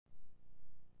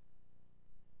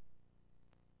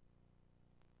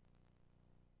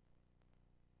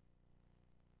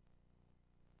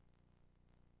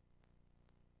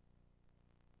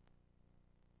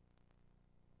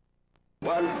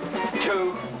1,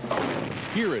 2.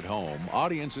 Here at home,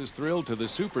 audiences thrilled to the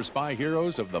super spy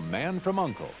heroes of The Man from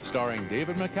U.N.C.L.E, starring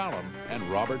David McCallum and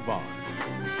Robert Vaughn.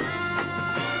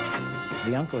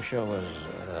 The U.N.C.L.E. show was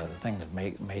the thing that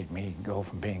made me go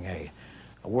from being a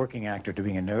working actor to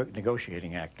being a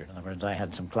negotiating actor. In other words, I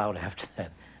had some clout after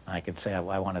that. I could say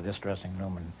I wanted this dressing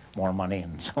room and more money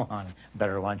and so on,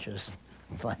 better lunches,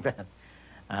 things like that.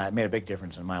 It made a big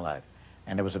difference in my life.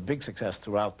 And it was a big success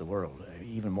throughout the world,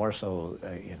 even more so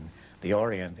in the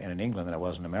Orient and in England than it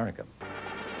was in America.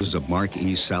 Of Mark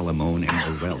E. Salamone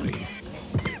and Morelli.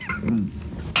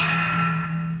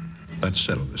 Let's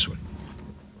settle this one.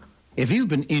 If you've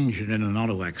been injured in an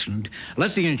auto accident,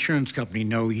 let the insurance company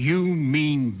know you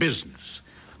mean business.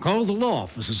 Call the law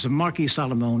offices of Mark E.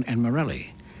 Salamone and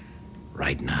Morelli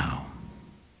right now.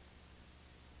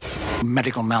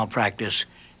 Medical malpractice,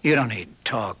 you don't need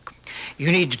talk.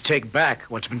 You need to take back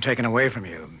what's been taken away from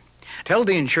you. Tell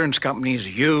the insurance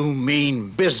companies you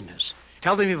mean business.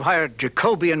 Tell them you've hired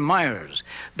Jacoby Meyers.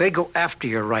 They go after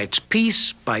your rights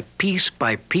piece by piece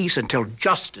by piece until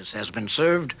justice has been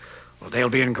served, or they'll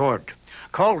be in court.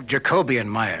 Call Jacoby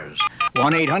Meyers,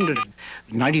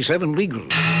 1-800-97-LEGAL,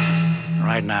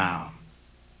 right now.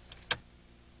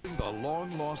 The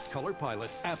long-lost Color Pilot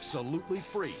absolutely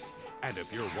free. And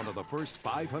if you're one of the first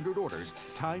 500 orders,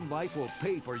 Time Life will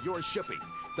pay for your shipping.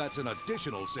 That's an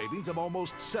additional savings of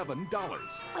almost $7.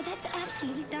 Oh, that's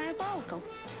absolutely diabolical.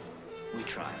 We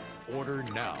try. Order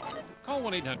now. Call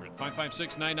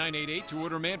 1-800-556-9988 to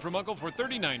order Man from U.N.C.L.E. for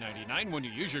 $39.99 when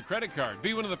you use your credit card.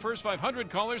 Be one of the first 500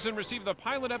 callers and receive the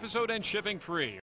pilot episode and shipping free.